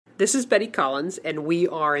This is Betty Collins, and we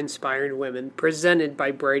are Inspiring Women, presented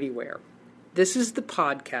by Bradyware. This is the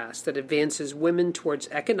podcast that advances women towards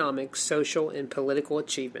economic, social, and political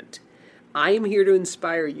achievement. I am here to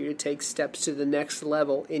inspire you to take steps to the next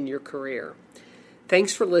level in your career.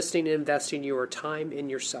 Thanks for listening and investing your time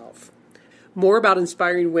in yourself. More about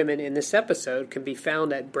inspiring women in this episode can be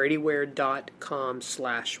found at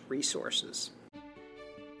bradyware.com/resources.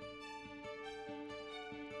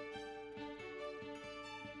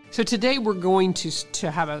 So today we're going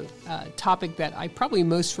to have a topic that I'm probably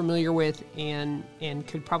most familiar with and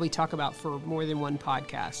could probably talk about for more than one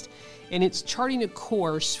podcast. And it's charting a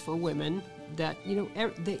course for women that,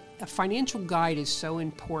 a financial guide is so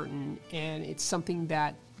important, and it's something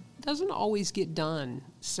that doesn't always get done.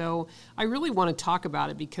 So I really want to talk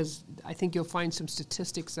about it because I think you'll find some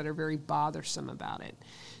statistics that are very bothersome about it.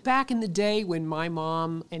 Back in the day when my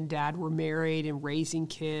mom and dad were married and raising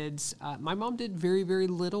kids, my mom did very, very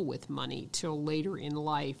little with money till later in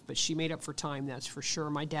life, but she made up for time, that's for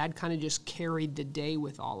sure. My dad kind of just carried the day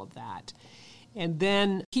with all of that. And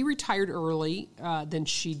then he retired early than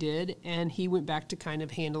she did, and he went back to kind of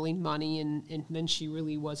handling money, and then she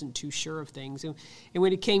really wasn't too sure of things. And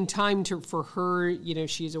when it came time for her,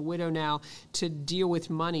 she's a widow now, to deal with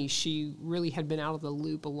money, she really had been out of the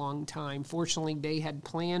loop a long time. Fortunately, they had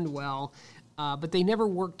planned well, but they never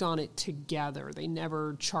worked on it together. They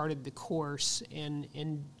never charted the course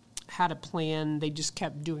and had a plan. They just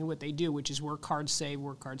kept doing what they do, which is work hard, save,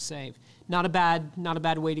 work hard, save. Not a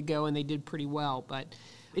bad way to go, and they did pretty well. But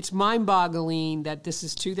it's mind-boggling that this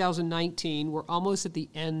is 2019. We're almost at the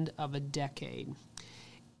end of a decade.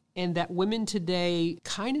 And that women today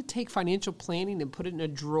kind of take financial planning and put it in a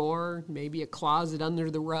drawer, maybe a closet under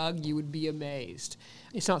the rug. You would be amazed.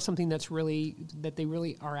 It's not something that they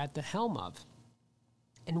really are at the helm of.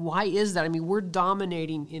 And why is that? I mean, we're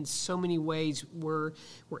dominating in so many ways. We're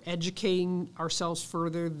educating ourselves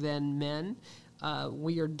further than men.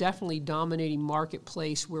 We are definitely dominating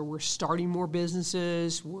marketplace where we're starting more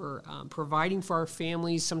businesses. We're providing for our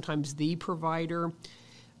families, sometimes the provider.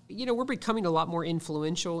 We're becoming a lot more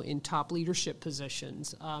influential in top leadership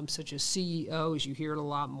positions, such as CEOs. You hear it a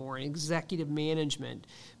lot more. Executive management,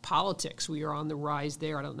 politics. We are on the rise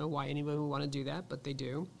there. I don't know why anybody would want to do that, but they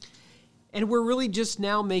do. And we're really just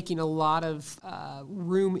now making a lot of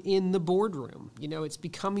room in the boardroom. It's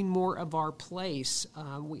becoming more of our place.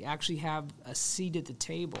 We actually have a seat at the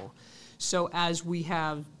table. So as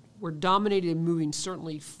we're dominated and moving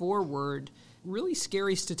certainly forward, really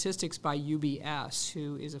scary statistics by UBS,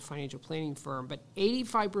 who is a financial planning firm, but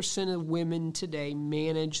 85% of women today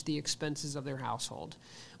manage the expenses of their household.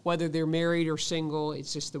 Whether they're married or single,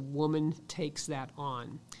 it's just the woman takes that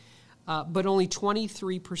on. But only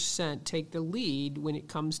 23% take the lead when it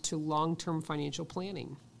comes to long-term financial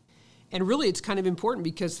planning. And really, it's kind of important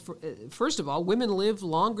because, first of all, women live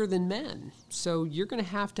longer than men. So you're going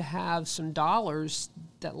to have some dollars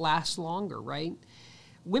that last longer, right?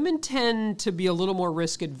 Women tend to be a little more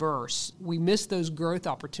risk adverse. We miss those growth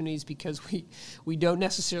opportunities because we don't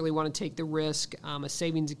necessarily want to take the risk. A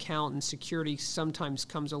savings account and security sometimes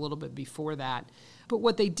comes a little bit before that. But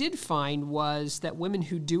what they did find was that women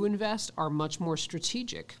who do invest are much more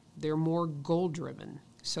strategic. They're more goal-driven.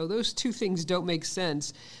 So those two things don't make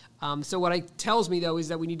sense. So what it tells me, though, is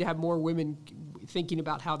that we need to have more women thinking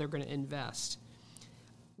about how they're going to invest.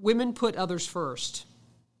 Women put others first.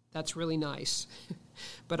 That's really nice.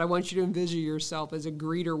 But I want you to envision yourself as a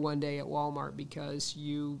greeter one day at Walmart because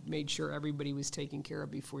you made sure everybody was taken care of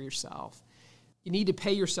before yourself. You need to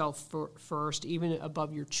pay yourself first, even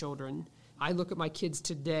above your children. I look at my kids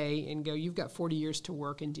today and go, you've got 40 years to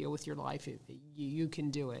work and deal with your life. You can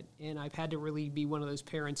do it. And I've had to really be one of those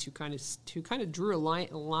parents who kind of drew a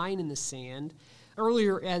line in the sand.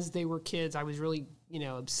 Earlier, as they were kids, I was really,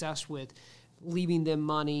 obsessed with leaving them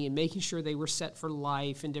money and making sure they were set for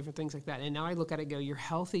life and different things like that. And now I look at it and go, you're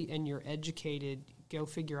healthy and you're educated. Go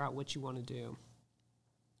figure out what you want to do.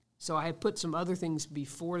 So I have put some other things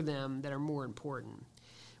before them that are more important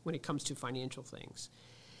when it comes to financial things.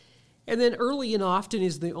 And then early and often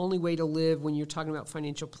is the only way to live when you're talking about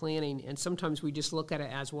financial planning. And sometimes we just look at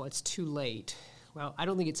it as, well, it's too late. Well, I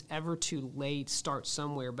don't think it's ever too late. Start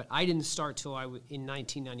somewhere. But I didn't start till in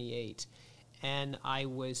 1998. And I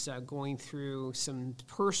was going through some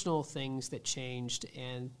personal things that changed.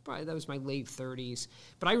 And probably that was my late 30s.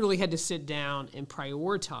 But I really had to sit down and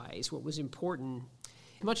prioritize what was important.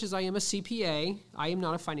 As much as I am a CPA, I am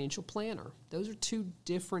not a financial planner. Those are two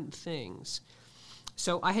different things.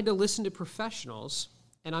 So I had to listen to professionals,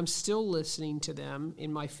 and I'm still listening to them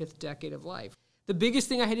in my 5th decade of life. The biggest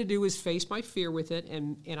thing I had to do was face my fear with it,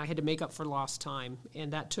 and I had to make up for lost time,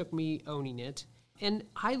 and that took me owning it. And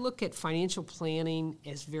I look at financial planning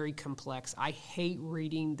as very complex. I hate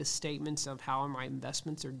reading the statements of how my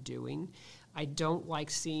investments are doing. I don't like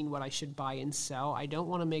seeing what I should buy and sell. I don't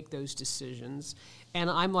want to make those decisions. And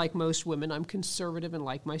I'm like most women, I'm conservative and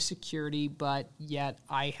like my security, but yet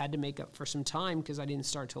I had to make up for some time because I didn't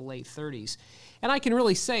start till late 30s. And I can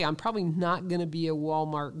really say I'm probably not going to be a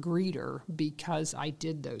Walmart greeter because I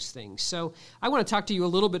did those things. So I want to talk to you a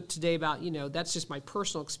little bit today about, that's just my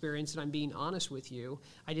personal experience, and I'm being honest with you.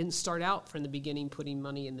 I didn't start out from the beginning putting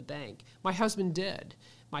money in the bank. My husband did.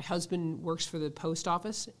 My husband works for the post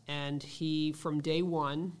office, and he, from day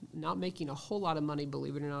one, not making a whole lot of money,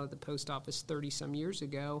 believe it or not, at the post office 30-some years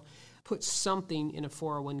ago, put something in a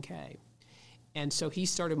 401k. And so he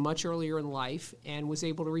started much earlier in life and was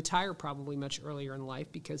able to retire probably much earlier in life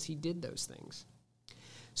because he did those things.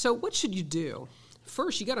 So what should you do?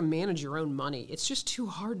 First, you got to manage your own money. It's just too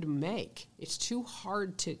hard to make. It's too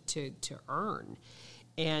hard to earn.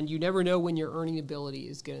 And you never know when your earning ability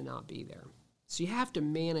is going to not be there. So you have to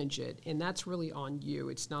manage it, and that's really on you.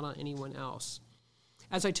 It's not on anyone else.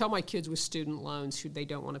 As I tell my kids with student loans who they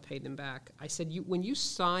don't want to pay them back, I said, when you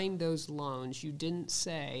signed those loans, you didn't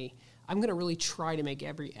say, I'm going to really try to make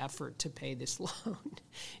every effort to pay this loan.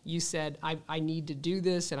 You said, I need to do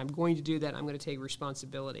this, and I'm going to do that. I'm going to take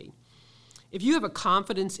responsibility. If you have a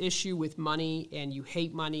confidence issue with money and you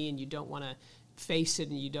hate money and you don't want to face it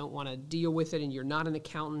and you don't want to deal with it and you're not an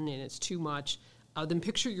accountant and it's too much, then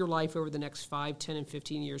picture your life over the next 5, 10, and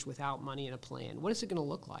 15 years without money and a plan. What is it going to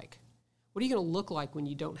look like? What are you going to look like when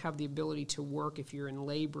you don't have the ability to work if you're in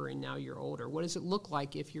labor and now you're older? What does it look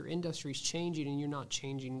like if your industry is changing and you're not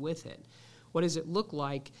changing with it? What does it look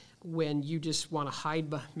like when you just want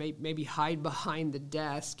to maybe hide behind the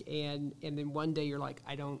desk and then one day you're like,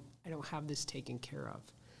 I don't have this taken care of.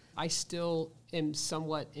 I still am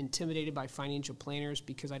somewhat intimidated by financial planners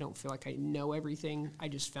because I don't feel like I know everything. I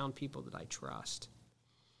just found people that I trust.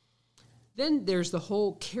 Then there's the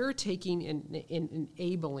whole caretaking and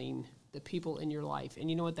enabling the people in your life. And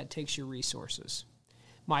you know what? That takes your resources.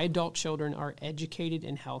 My adult children are educated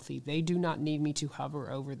and healthy. They do not need me to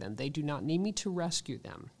hover over them. They do not need me to rescue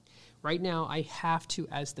them. Right now, I have to,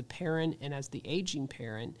 as the parent and as the aging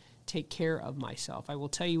parent, take care of myself. I will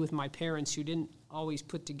tell you, with my parents who didn't always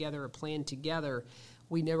put together a plan together,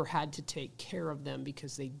 we never had to take care of them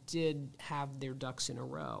because they did have their ducks in a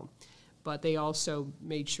row. But they also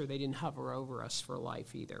made sure they didn't hover over us for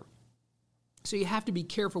life either. So you have to be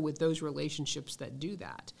careful with those relationships that do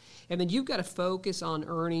that. And then you've got to focus on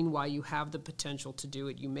earning while you have the potential to do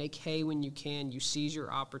it. You make hay when you can. You seize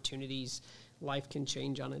your opportunities. Life can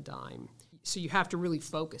change on a dime. So you have to really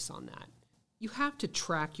focus on that. You have to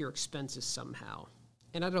track your expenses somehow.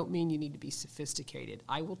 And I don't mean you need to be sophisticated.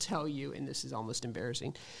 I will tell you, and this is almost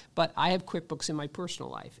embarrassing, but I have QuickBooks in my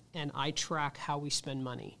personal life, and I track how we spend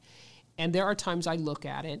money. And there are times I look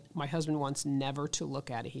at it. My husband wants never to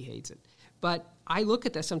look at it. He hates it. But I look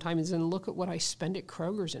at that sometimes and look at what I spend at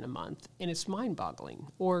Kroger's in a month, and it's mind-boggling.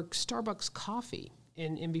 Or Starbucks coffee.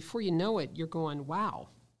 And before you know it, you're going, wow,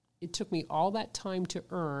 it took me all that time to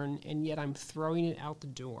earn, and yet I'm throwing it out the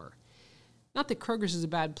door. Not that Kroger's is a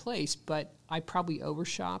bad place, but I probably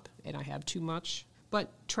overshop and I have too much.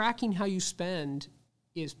 But tracking how you spend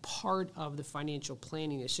is part of the financial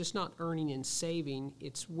planning. It's just not earning and saving.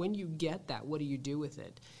 It's when you get that, what do you do with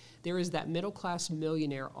it? There is that middle-class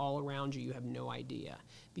millionaire all around you. You have no idea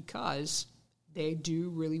because they do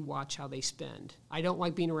really watch how they spend. I don't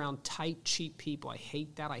like being around tight, cheap people. I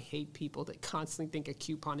hate that. I hate people that constantly think a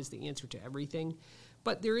coupon is the answer to everything.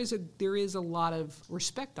 But there is a lot of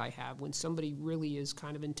respect I have when somebody really is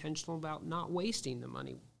kind of intentional about not wasting the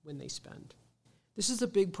money when they spend. This is a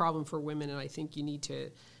big problem for women, and I think I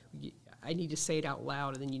need to say it out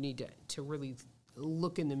loud, and then you need to really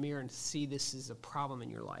look in the mirror and see this is a problem in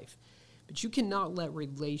your life. But you cannot let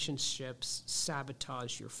relationships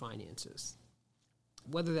sabotage your finances.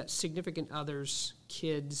 Whether that's significant others,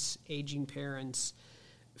 kids, aging parents,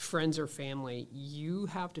 friends or family, you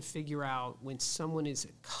have to figure out when someone is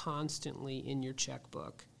constantly in your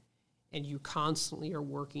checkbook and you constantly are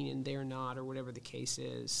working and they're not, or whatever the case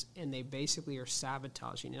is, and they basically are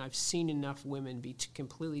sabotaging. And I've seen enough women be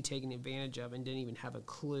completely taken advantage of and didn't even have a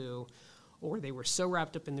clue, or they were so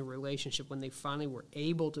wrapped up in the relationship when they finally were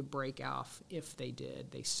able to break off, if they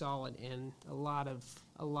did, they saw it, and a lot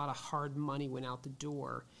of hard money went out the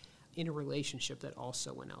door in a relationship that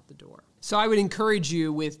also went out the door. So I would encourage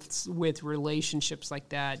you with relationships like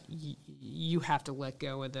that, you have to let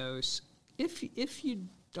go of those. If you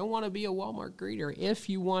don't want to be a Walmart greeter, if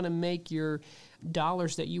you want to make your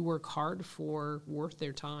dollars that you work hard for worth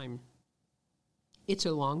their time, it's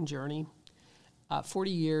a long journey.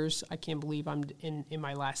 40 years, I can't believe I'm in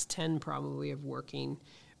my last 10 probably of working.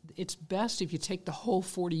 It's best if you take the whole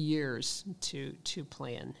 40 years to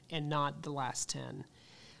plan and not the last 10.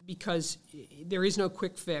 Because there is no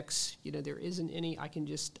quick fix. There isn't any, I'm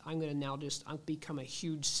going to now just become a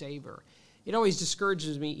huge saver. It always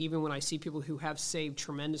discourages me, even when I see people who have saved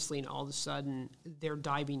tremendously and all of a sudden they're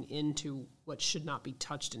diving into what should not be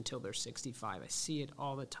touched until they're 65. I see it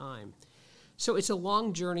all the time. So it's a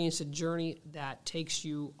long journey. It's a journey that takes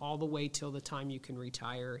you all the way till the time you can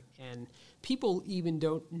retire. And people even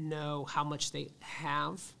don't know how much they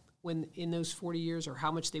have when in those 40 years or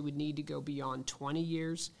how much they would need to go beyond 20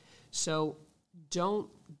 years. So don't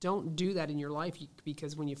do that in your life,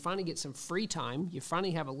 because when you finally get some free time, you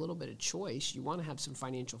finally have a little bit of choice. You want to have some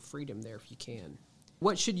financial freedom there if you can.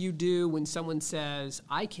 What should you do when someone says,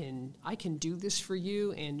 I can do this for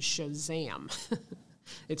you, and Shazam?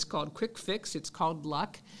 It's called quick fix. It's called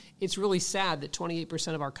luck. It's really sad that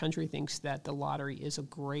 28% of our country thinks that the lottery is a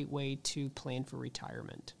great way to plan for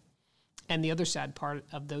retirement. And the other sad part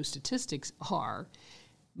of those statistics are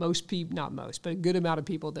most people, not most, but a good amount of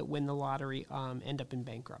people that win the lottery end up in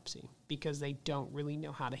bankruptcy because they don't really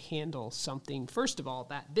know how to handle something, first of all,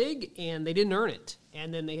 that big, and they didn't earn it.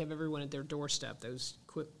 And then they have everyone at their doorstep, those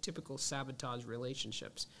typical sabotage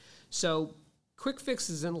relationships. So quick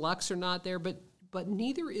fixes and lucks are not there, but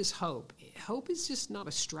neither is hope. Hope is just not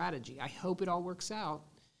a strategy. I hope it all works out.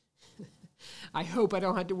 I hope I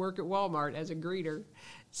don't have to work at Walmart as a greeter.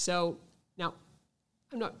 So now,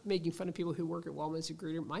 I'm not making fun of people who work at Walmart as a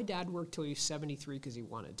greeter. My dad worked till he was 73 because he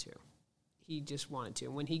wanted to. He just wanted to.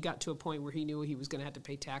 And when he got to a point where he knew he was going to have to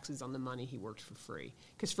pay taxes on the money, he worked for free.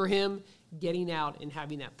 Because for him, getting out and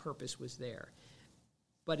having that purpose was there.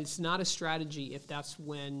 But it's not a strategy if that's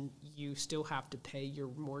when you still have to pay your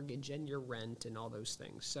mortgage and your rent and all those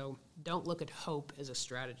things. So don't look at hope as a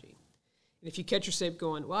strategy. And if you catch yourself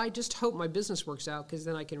going, well, I just hope my business works out because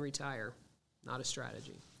then I can retire. Not a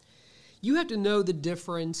strategy. You have to know the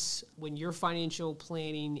difference when you're financial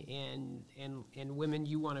planning and women,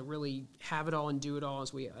 you want to really have it all and do it all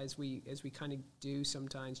as we kind of do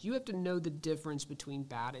sometimes. You have to know the difference between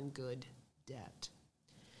bad and good debt.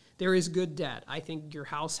 There is good debt. I think your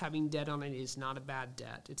house having debt on it is not a bad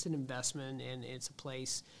debt. It's an investment, and it's a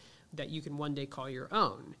place that you can one day call your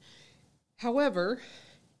own. However,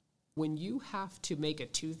 when you have to make a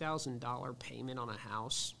 $2,000 payment on a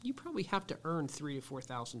house, you probably have to earn $3,000 to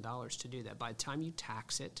 $4,000 to do that. By the time you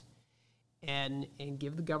tax it and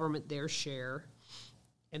give the government their share,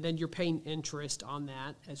 and then you're paying interest on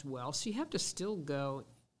that as well. So you have to still go,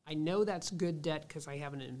 I know that's good debt because I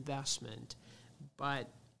have an investment, but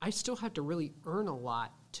I still have to really earn a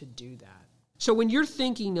lot to do that. So when you're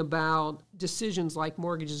thinking about decisions like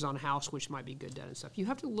mortgages on a house, which might be good debt and stuff, you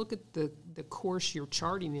have to look at the course you're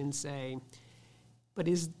charting and say, but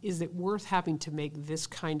is it worth having to make this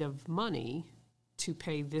kind of money to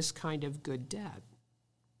pay this kind of good debt?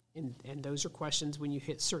 And those are questions when you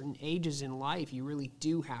hit certain ages in life you really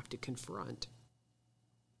do have to confront.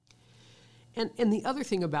 And the other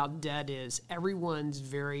thing about debt is everyone's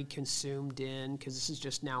very consumed in, because this is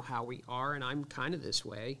just now how we are, and I'm kind of this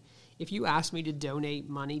way. If you ask me to donate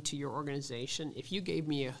money to your organization, if you gave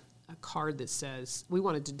me a card that says, we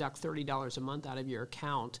want to deduct $30 a month out of your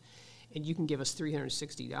account, and you can give us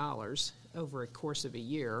 $360 over a course of a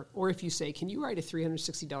year, or if you say, can you write a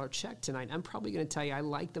 $360 check tonight, I'm probably going to tell you I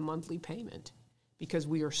like the monthly payment because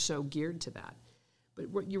we are so geared to that. But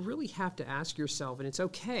what you really have to ask yourself, and it's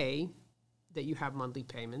okay that you have monthly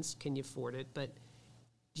payments, can you afford it, but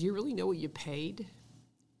do you really know what you paid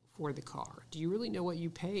for the car? Do you really know what you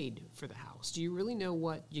paid for the house? Do you really know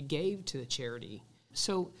what you gave to the charity?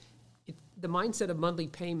 So the mindset of monthly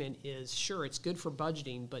payment is, sure, it's good for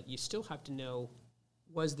budgeting, but you still have to know,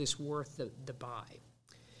 was this worth the buy?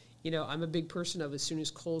 You know, I'm a big person of as soon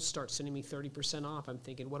as Kohl's starts sending me 30% off, I'm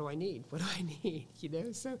thinking, what do I need? What do I need? You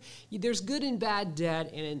know, so there's good and bad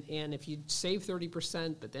debt, and if you save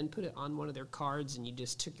 30% but then put it on one of their cards and you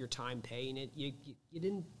just took your time paying it, you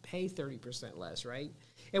didn't pay 30% less, right?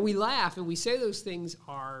 And we laugh and we say those things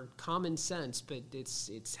are common sense, but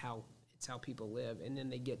it's how people live. And then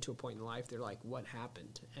they get to a point in life, they're like, what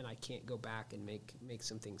happened? And I can't go back and make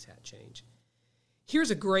some things change.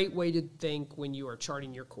 Here's a great way to think when you are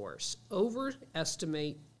charting your course.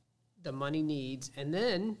 Overestimate the money needs, and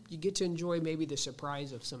then you get to enjoy maybe the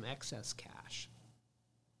surprise of some excess cash.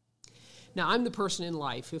 Now, I'm the person in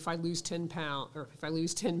life, if I lose 10 pounds, or if I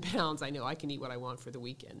lose 10 pounds, I know I can eat what I want for the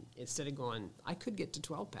weekend instead of going, I could get to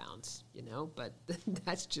 12 pounds, but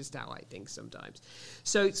that's just how I think sometimes.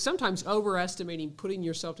 So sometimes overestimating, putting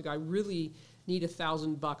yourself to go, I really need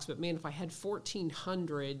 $1,000, but man, if I had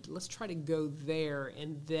 1,400, let's try to go there,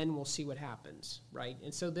 and then we'll see what happens, right?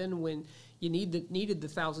 And so then when you needed the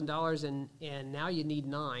 $1,000 and now you need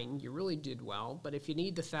 9, you really did well. But if you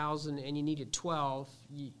need the 1,000 and you needed 12,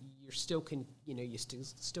 you still can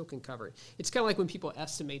still can cover it. It's kind of like when people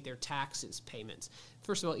estimate their taxes payments.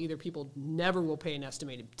 First of all, either people never will pay an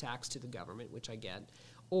estimated tax to the government, which I get,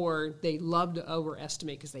 or they love to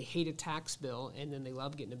overestimate because they hate a tax bill and then they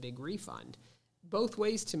love getting a big refund. Both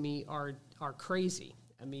ways to me are crazy.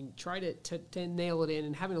 I mean, try to nail it in,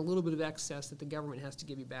 and having a little bit of excess that the government has to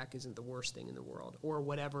give you back isn't the worst thing in the world, or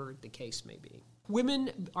whatever the case may be.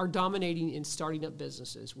 Women are dominating in starting up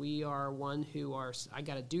businesses. We are one who are, I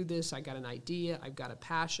got to do this, I got an idea, I've got a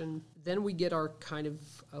passion. Then we get our kind of,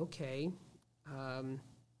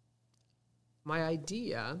 my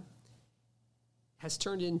idea has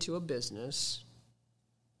turned into a business,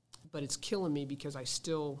 but it's killing me because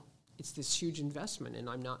it's this huge investment, and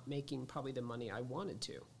I'm not making probably the money I wanted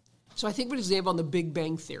to. So I think of an example on The Big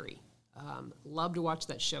Bang Theory. Love to watch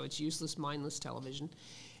that show. It's useless, mindless television.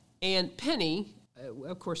 And Penny,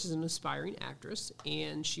 of course, is an aspiring actress,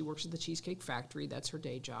 and she works at the Cheesecake Factory. That's her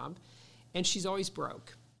day job. And she's always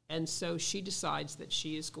broke. And so she decides that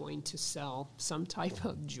she is going to sell some type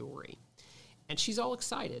of jewelry. And she's all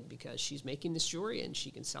excited because she's making this jewelry and she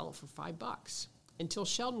can sell it for $5. Until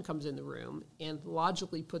Sheldon comes in the room and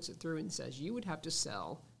logically puts it through and says, you would have to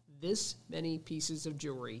sell this many pieces of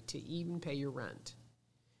jewelry to even pay your rent.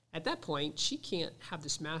 At that point, she can't have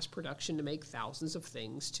this mass production to make thousands of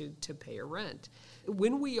things to pay her rent.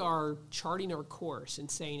 When we are charting our course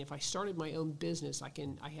and saying, if I started my own business,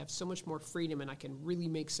 I have so much more freedom and I can really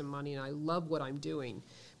make some money and I love what I'm doing,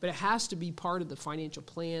 but it has to be part of the financial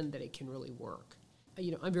plan that it can really work.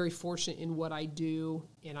 I'm very fortunate in what I do,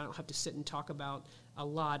 and I don't have to sit and talk about a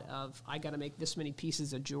lot of, I got to make this many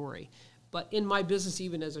pieces of jewelry. But in my business,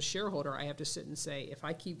 even as a shareholder, I have to sit and say, if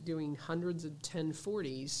I keep doing hundreds of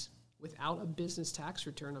 1040s without a business tax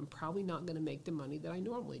return, I'm probably not going to make the money that I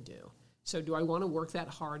normally do. So do I want to work that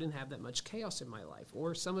hard and have that much chaos in my life?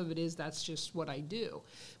 Or some of it is that's just what I do.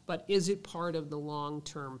 But is it part of the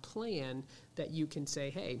long-term plan that you can say,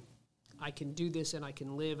 hey, I can do this and I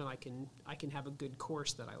can live and I can have a good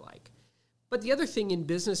course that I like. But the other thing in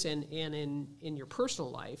business and in your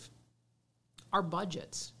personal life are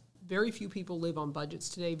budgets. Very few people live on budgets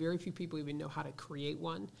today. Very few people even know how to create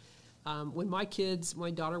one. When my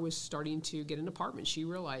daughter was starting to get an apartment, she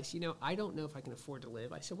realized, I don't know if I can afford to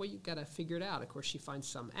live. I said, well, you've got to figure it out. Of course, she finds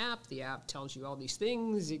some app. The app tells you all these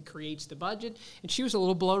things. It creates the budget. And she was a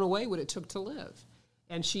little blown away what it took to live.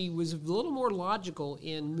 And she was a little more logical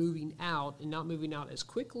in moving out and not moving out as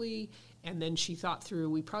quickly. And then she thought through,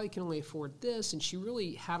 we probably can only afford this. And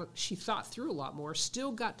she thought through a lot more,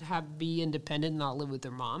 still got to be independent and not live with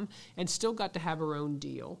her mom, and still got to have her own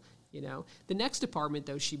deal. The next apartment,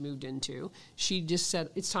 though, she moved into, she just said,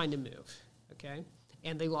 it's time to move, okay?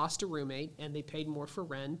 And they lost a roommate, and they paid more for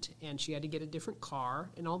rent, and she had to get a different car.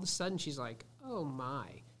 And all of a sudden, she's like, oh, my.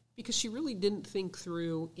 Because she really didn't think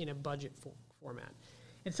through in a budget format.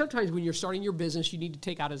 And sometimes when you're starting your business, you need to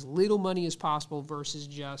take out as little money as possible versus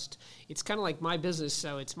it's kind of like my business,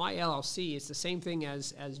 so it's my LLC. It's the same thing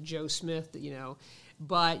as Joe Smith,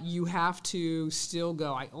 but you have to still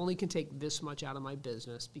go, I only can take this much out of my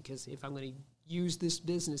business, because if I'm going to use this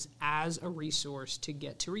business as a resource to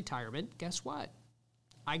get to retirement, guess what?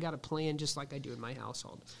 I got a plan just like I do in my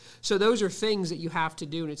household. So those are things that you have to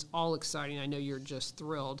do, and it's all exciting. I know you're just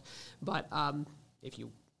thrilled, but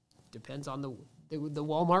depends on the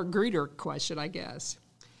Walmart greeter question, I guess.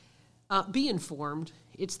 Be informed.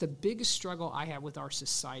 It's the biggest struggle I have with our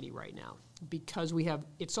society right now, because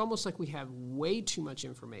it's almost like we have way too much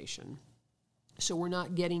information, so we're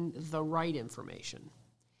not getting the right information.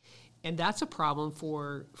 And that's a problem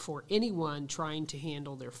for anyone trying to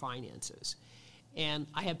handle their finances. And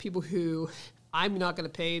I have people who, I'm not going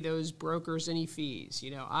to pay those brokers any fees.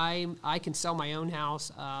 I can sell my own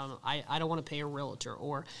house. I don't want to pay a realtor,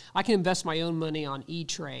 or I can invest my own money on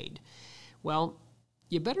E-Trade. Well,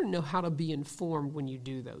 you better know how to be informed when you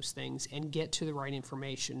do those things and get to the right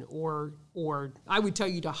information, or I would tell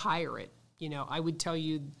you to hire it. I would tell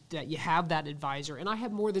you that you have that advisor, and I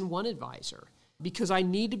have more than one advisor, because I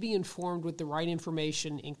need to be informed with the right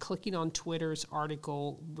information, and clicking on Twitter's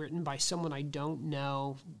article written by someone I don't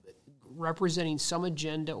know, representing some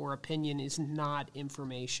agenda or opinion, is not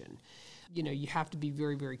information. You have to be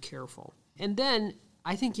very, very careful. And then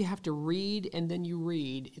I think you have to read and then you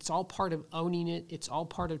read. It's all part of owning it. It's all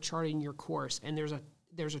part of charting your course. And there's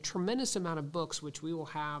a tremendous amount of books which we will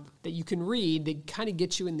have that you can read that kind of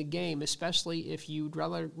get you in the game, especially if you'd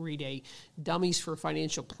rather read a Dummies for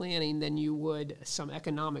Financial Planning than you would some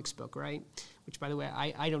economics book, right? Which, by the way,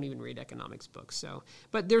 I don't even read economics books. So,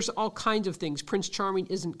 but there's all kinds of things. Prince Charming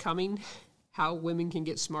Isn't Coming, How Women Can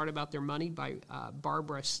Get Smart About Their Money by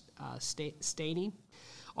Barbara Staney.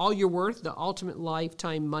 All Your Worth, The Ultimate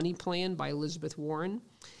Lifetime Money Plan by Elizabeth Warren.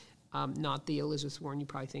 Not the Elizabeth Warren you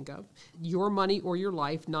probably think of. Your Money or Your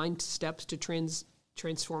Life, 9 Steps to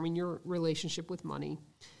Transforming Your Relationship with Money.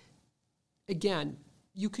 Again,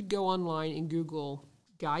 you could go online and Google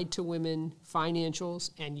Guide to Women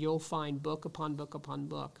Financials, and you'll find book upon book upon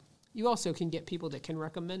book. You also can get people that can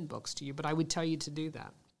recommend books to you, but I would tell you to do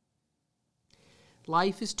that.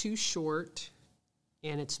 Life is too short,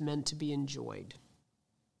 and it's meant to be enjoyed.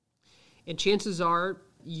 And chances are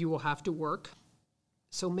you will have to work,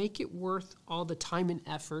 so make it worth all the time and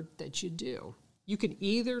effort that you do. You can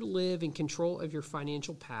either live in control of your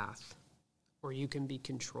financial path, or you can be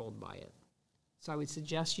controlled by it. So I would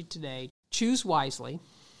suggest you today, choose wisely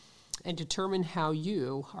and determine how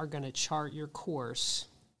you are going to chart your course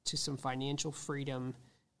to some financial freedom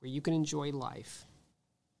where you can enjoy life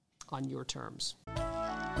on your terms.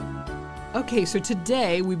 Okay, so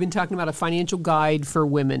today we've been talking about a financial guide for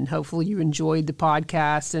women. Hopefully you enjoyed the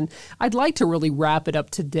podcast, and I'd like to really wrap it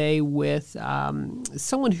up today with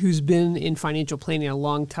someone who's been in financial planning a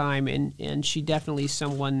long time, and she definitely is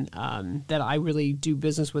someone that I really do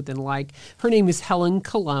business with and like. Her name is Helen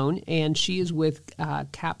Colon, and she is with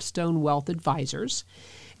Capstone Wealth Advisors.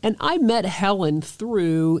 And I met Helen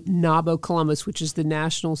through NABO Columbus, which is the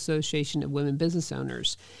National Association of Women Business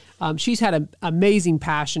Owners. She's had an amazing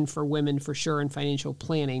passion for women, for sure, in financial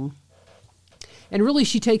planning. And really,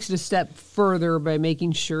 she takes it a step further by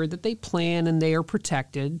making sure that they plan and they are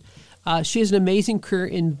protected. She has an amazing career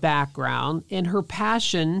in background, and her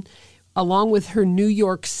passion, along with her New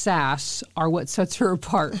York sass, are what sets her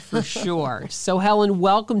apart for sure. So, Helen,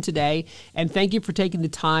 welcome today, and thank you for taking the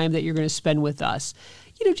time that you're going to spend with us.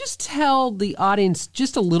 Just tell the audience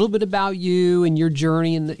just a little bit about you and your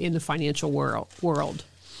journey in the financial world.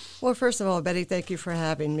 Well, first of all, Betty, thank you for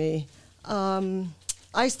having me.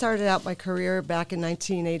 I started out my career back in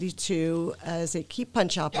 1982 as a key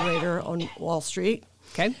punch operator on Wall Street.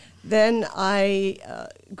 Okay. Then I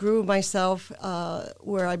grew myself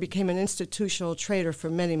where I became an institutional trader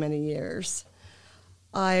for many, many years.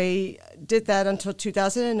 I did that until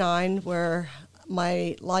 2009, where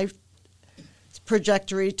my life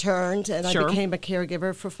trajectory turned, and Sure. I became a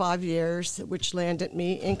caregiver for 5 years, which landed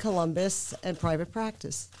me in Columbus and private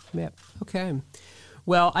practice. Yep. Okay.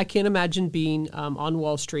 Well, I can't imagine being on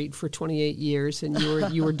Wall Street for 28 years, and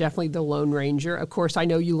you were definitely the Lone Ranger. Of course, I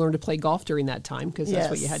know you learned to play golf during that time because that's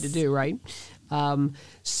what you had to do, right?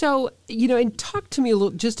 So, and talk to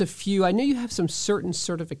me just a few. I know you have some certain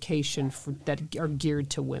certification that are geared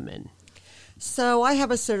to women. So I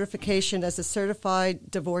have a certification as a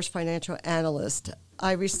certified divorce financial analyst.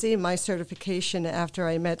 I received my certification after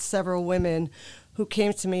I met several women who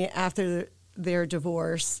came to me after their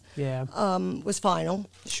divorce was final.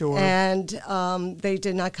 Sure. And they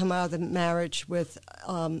did not come out of the marriage with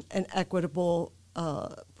an equitable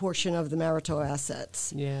portion of the marital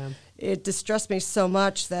assets. Yeah. It distressed me so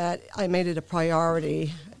much that I made it a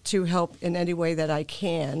priority to help in any way that I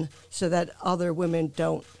can so that other women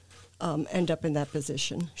don't end up in that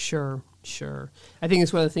position. Sure. I think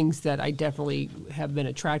it's one of the things that I definitely have been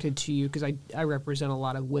attracted to you because I represent a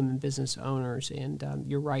lot of women business owners, and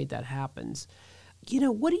you're right, that happens.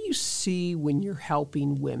 What do you see when you're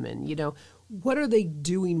helping women? What are they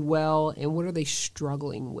doing well, and what are they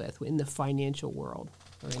struggling with in the financial world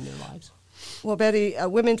or in their lives? Well, Betty,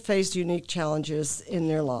 women face unique challenges in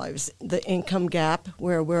their lives. The income gap,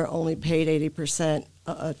 where we're only paid 80%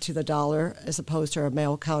 to the dollar as opposed to our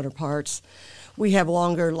male counterparts. We have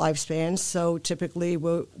longer lifespans, so typically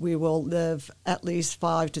we will live at least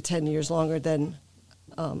 5 to 10 years longer than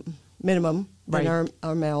minimum than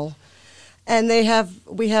our male. And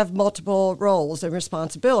we have multiple roles and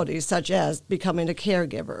responsibilities, such as becoming a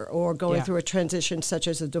caregiver or going through a transition such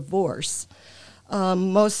as a divorce.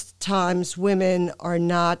 Most times women are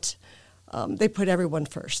not, they put everyone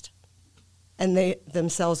first and they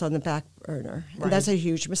themselves on the back burner. Right. And that's a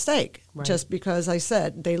huge mistake, just because I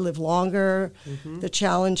said they live longer, the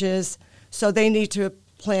challenges, so they need to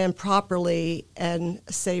plan properly and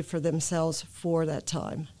save for themselves for that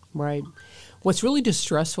time. Right. What's really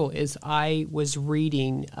distressful is I was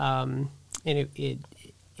reading, and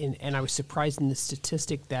and I was surprised in the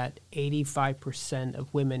statistic that 85%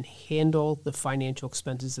 of women handle the financial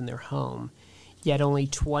expenses in their home, yet only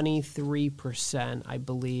 23%, I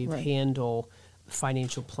believe, handle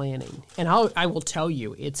financial planning. And I will tell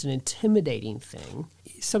you, it's an intimidating thing.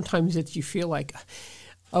 Sometimes you feel like,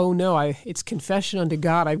 oh no, it's confession unto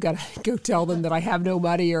God. I've got to go tell them that I have no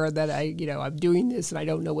money or that I'm doing this and I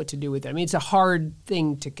don't know what to do with it. I mean, it's a hard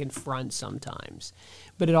thing to confront sometimes.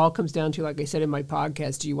 But it all comes down to, like I said in my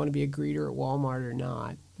podcast, do you want to be a greeter at Walmart or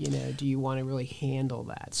not? Do you want to really handle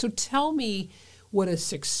that? So tell me what a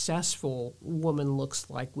successful woman looks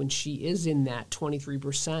like when she is in that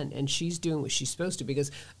 23% and she's doing what she's supposed to,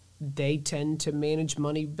 because they tend to manage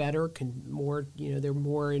money better,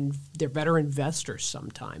 they're better investors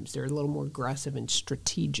sometimes. They're a little more aggressive and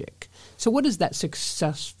strategic. So what does that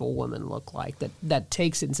successful woman look like that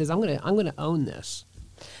takes it and says, I'm going to own this?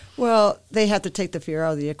 Well, they have to take the fear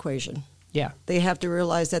out of the equation. Yeah. They have to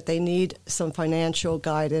realize that they need some financial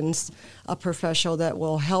guidance, a professional that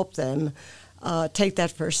will help them take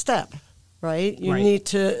that first step, right? You need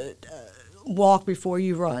to walk before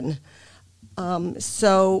you run.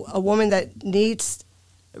 So a woman that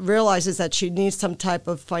realizes that she needs some type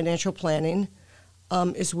of financial planning,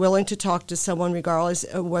 is willing to talk to someone regardless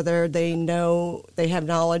of whether they have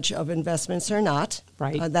knowledge of investments or not.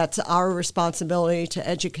 Right. That's our responsibility to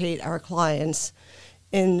educate our clients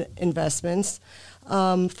in investments.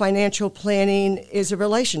 Financial planning is a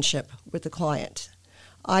relationship with the client.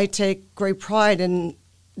 I take great pride in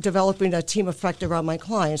developing a team effect around my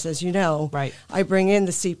clients, as you know. Right. I bring in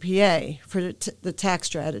the CPA for the tax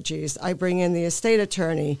strategies. I bring in the estate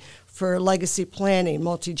attorney for legacy planning,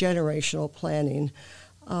 multi-generational planning.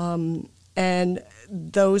 And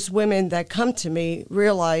those women that come to me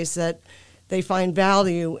realize that they find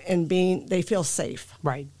value in they feel safe.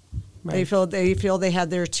 Right. They feel they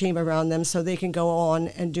have their team around them so they can go on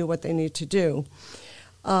and do what they need to do.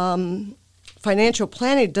 Financial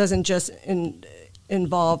planning doesn't just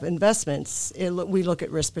involve investments. We look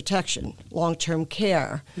at risk protection, long-term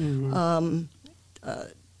care. Mm-hmm.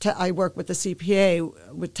 I work with the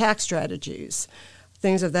CPA with tax strategies,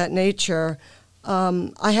 things of that nature.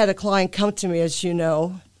 I had a client come to me, as you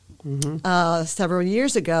know, several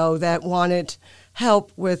years ago that wanted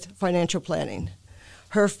help with financial planning.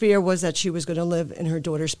 Her fear was that she was going to live in her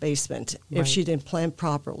daughter's basement if she didn't plan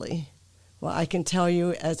properly. Well, I can tell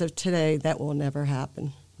you as of today that will never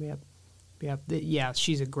happen. Yep. Yeah,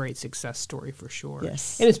 she's a great success story for sure.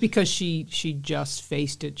 Yes. And it's because she just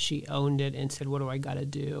faced it, she owned it and said, what do I got to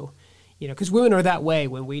do? Because women are that way.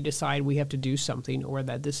 When we decide we have to do something or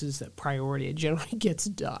that this is a priority, it generally gets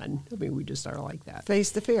done. I mean, we just are like that.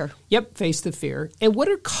 Face the fear. Yep, face the fear. And what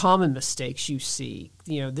are common mistakes you see?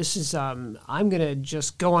 This is, I'm going to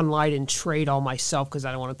just go online and trade all myself because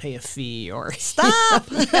I don't want to pay a fee or... Stop!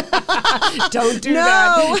 Don't do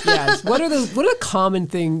that. Yes. What are the common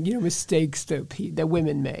mistakes that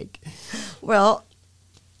women make? Well,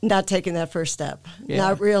 not taking that first step. Yeah.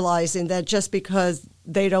 Not realizing that just because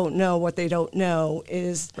they don't know what they don't know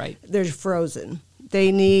is they're frozen.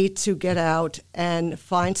 They need to get out and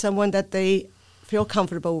find someone that they feel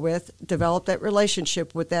comfortable with, develop that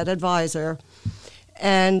relationship with that advisor,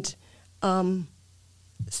 and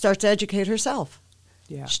start to educate herself.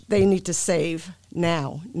 Yeah. They need to save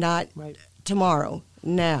now, not tomorrow,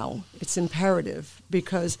 now. It's imperative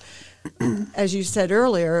because, as you said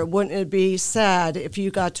earlier, wouldn't it be sad if you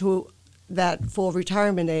got to that full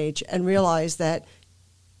retirement age and realized that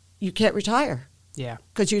you can't retire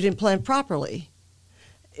because you didn't plan properly?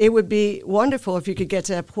 It would be wonderful if you could get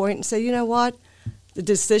to that point and say, you know what, the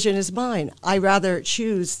decision is mine. I'd rather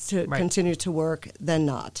choose to continue to work than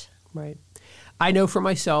not. Right. I know for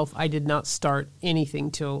myself, I did not start anything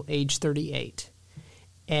till age 38.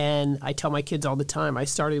 And I tell my kids all the time, I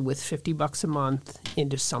started with $50 a month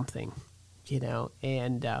into something,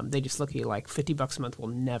 and they just look at you like $50 a month will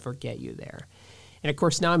never get you there. And, of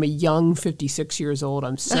course, now I'm a young 56 years old.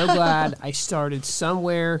 I'm so glad I started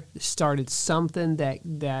somewhere, started something that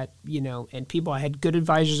and people, I had good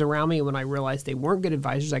advisors around me. And when I realized they weren't good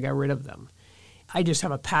advisors, I got rid of them. I just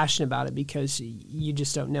have a passion about it because you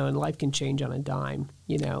just don't know, and life can change on a dime,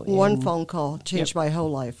 One phone call changed my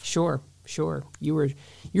whole life. Sure. You're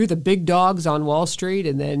the big dogs on Wall Street,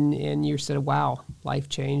 and you said, wow, life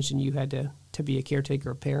changed, and you had to be a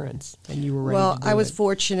caretaker of parents, and you were ready to do it. Well, I was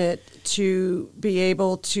fortunate to be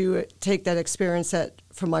able to take that experience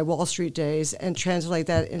from my Wall Street days and translate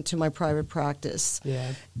that into my private practice.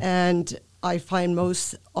 Yeah. And I find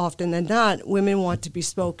most often than not, women want to be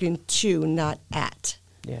spoken to, not at.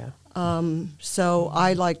 Yeah. So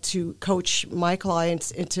I like to coach my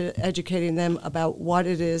clients into educating them about what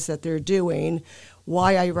it is that they're doing,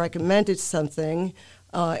 why I recommended something,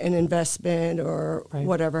 an investment or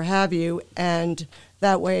whatever have you, and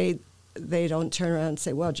that way they don't turn around and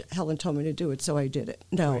say, well, Helen told me to do it, so I did it.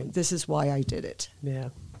 No, this is why I did it. Yeah.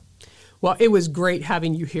 Well, it was great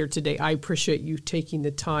having you here today. I appreciate you taking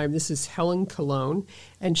the time. This is Helen Colon,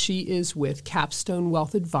 and she is with Capstone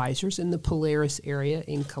Wealth Advisors in the Polaris area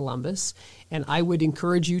in Columbus. And I would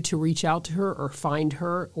encourage you to reach out to her or find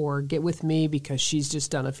her or get with me, because she's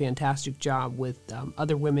just done a fantastic job with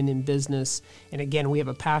other women in business. And again, we have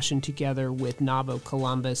a passion together with NAWBO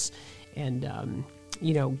Columbus. And,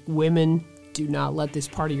 women, do not let this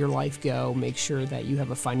part of your life go. Make sure that you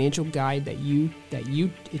have a financial guide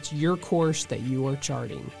it's your course that you are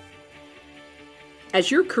charting.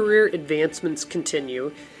 As your career advancements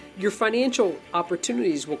continue, your financial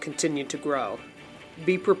opportunities will continue to grow.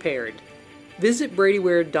 Be prepared. Visit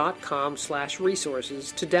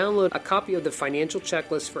bradyware.com/resources to download a copy of the financial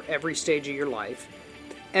checklist for every stage of your life.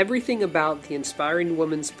 Everything about the Inspiring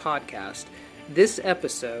Women's podcast, this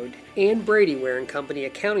episode, and Brady Ware & Company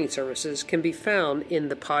accounting services can be found in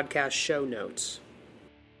the podcast show notes.